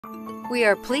We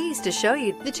are pleased to show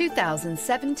you the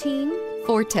 2017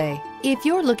 Forte. If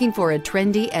you're looking for a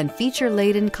trendy and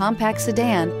feature-laden compact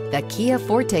sedan, the Kia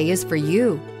Forte is for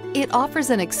you. It offers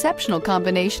an exceptional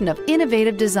combination of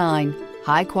innovative design,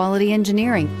 high-quality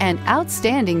engineering, and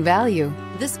outstanding value.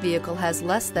 This vehicle has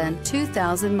less than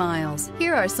 2,000 miles.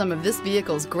 Here are some of this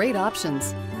vehicle's great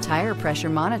options: tire pressure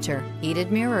monitor,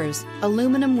 heated mirrors,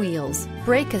 aluminum wheels,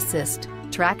 brake assist,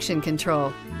 traction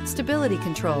control, stability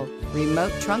control,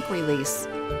 remote trunk release,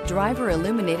 driver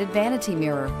illuminated vanity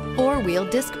mirror, four-wheel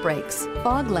disc brakes,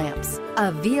 fog lamps.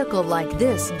 A vehicle like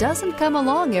this doesn't come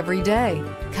along every day.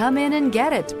 Come in and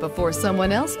get it before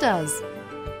someone else does.